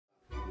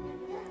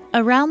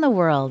Around the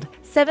world,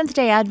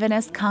 Seventh-day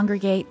Adventists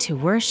congregate to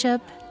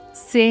worship,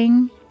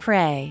 sing,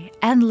 pray,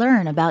 and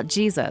learn about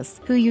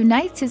Jesus, who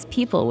unites his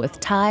people with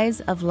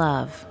ties of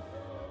love.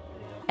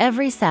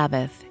 Every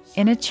Sabbath,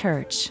 in a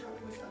church,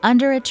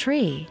 under a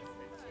tree,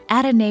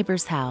 at a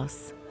neighbor's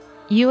house,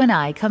 you and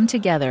I come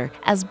together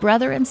as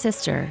brother and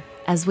sister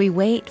as we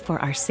wait for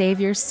our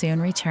Savior's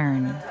soon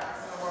return.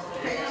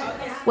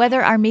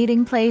 Whether our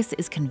meeting place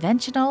is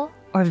conventional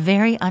or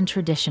very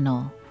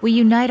untraditional, we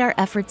unite our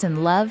efforts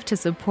in love to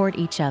support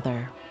each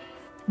other.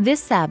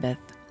 This Sabbath,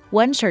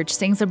 one church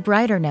sings a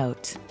brighter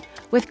note.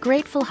 With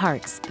grateful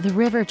hearts, the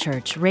River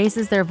Church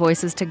raises their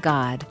voices to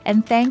God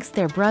and thanks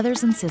their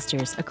brothers and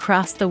sisters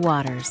across the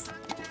waters.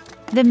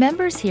 The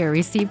members here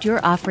received your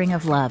offering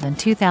of love in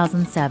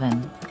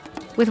 2007.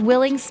 With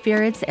willing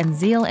spirits and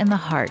zeal in the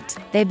heart,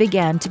 they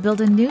began to build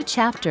a new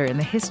chapter in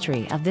the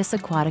history of this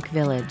aquatic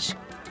village.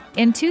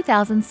 In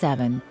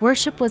 2007,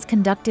 worship was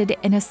conducted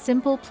in a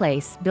simple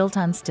place built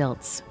on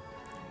stilts.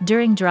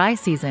 During dry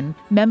season,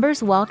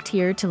 members walked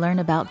here to learn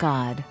about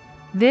God.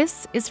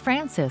 This is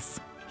Francis.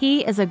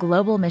 He is a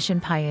global mission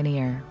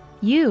pioneer.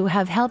 You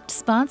have helped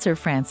sponsor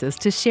Francis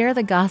to share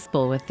the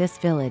gospel with this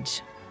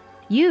village.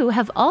 You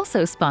have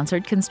also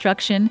sponsored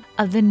construction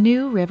of the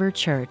new River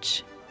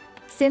Church.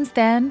 Since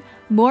then,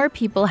 more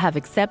people have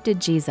accepted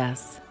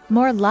Jesus.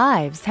 More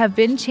lives have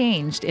been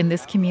changed in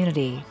this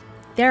community.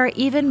 There are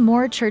even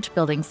more church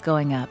buildings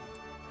going up,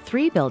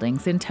 3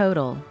 buildings in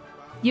total.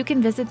 You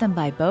can visit them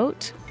by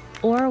boat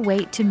or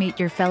wait to meet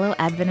your fellow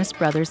Adventist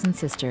brothers and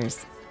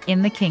sisters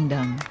in the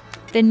kingdom.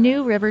 The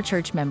new River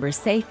Church members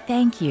say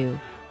thank you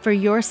for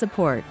your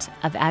support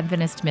of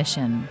Adventist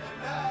mission.